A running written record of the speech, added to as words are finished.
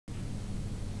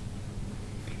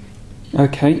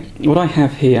Okay, what I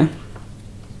have here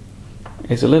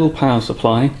is a little power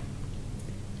supply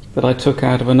that I took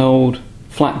out of an old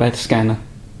flatbed scanner,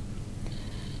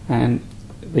 and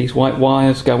these white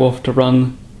wires go off to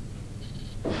run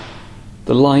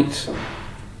the light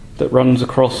that runs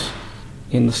across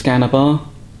in the scanner bar.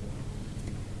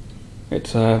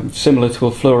 It's similar to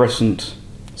a fluorescent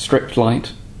strip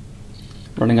light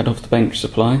running out of the bench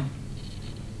supply.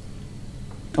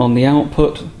 On the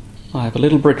output I have a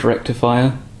little bridge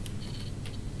rectifier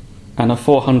and a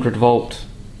 400 volt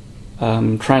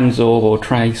transorb or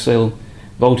tray-sil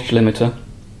voltage limiter.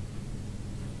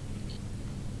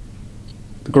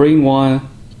 The green wire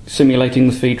simulating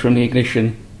the feed from the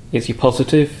ignition is your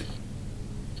positive,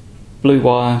 blue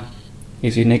wire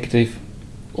is your negative,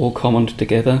 all commoned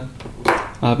together.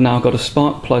 I've now got a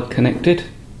spark plug connected.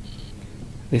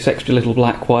 This extra little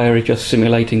black wire is just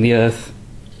simulating the earth.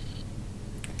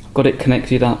 I've got it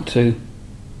connected up to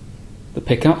the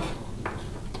pickup.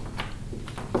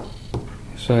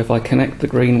 So if I connect the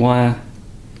green wire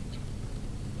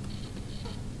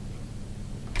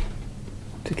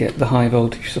to get the high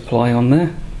voltage supply on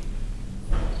there,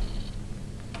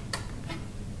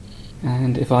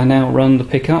 and if I now run the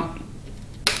pickup,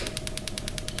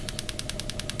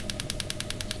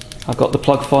 I've got the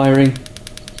plug firing.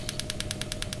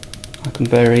 I can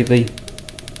vary the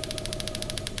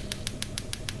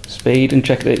speed and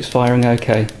check that it's firing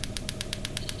okay.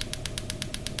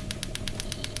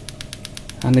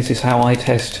 And this is how I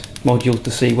test modules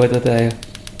to see whether they're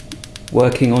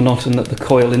working or not and that the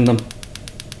coil in them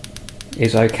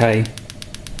is okay.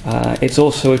 It's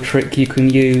also a trick you can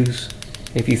use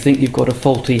if you think you've got a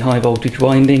faulty high voltage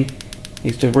winding,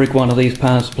 is to rig one of these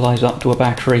power supplies up to a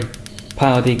battery,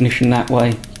 power the ignition that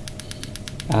way,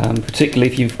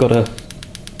 particularly if you've got a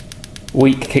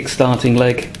weak kick-starting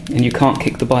leg and you can't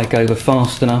kick the bike over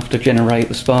fast enough to generate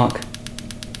the spark.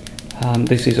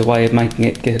 This is a way of making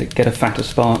it get a fatter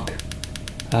spark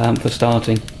for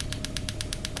starting.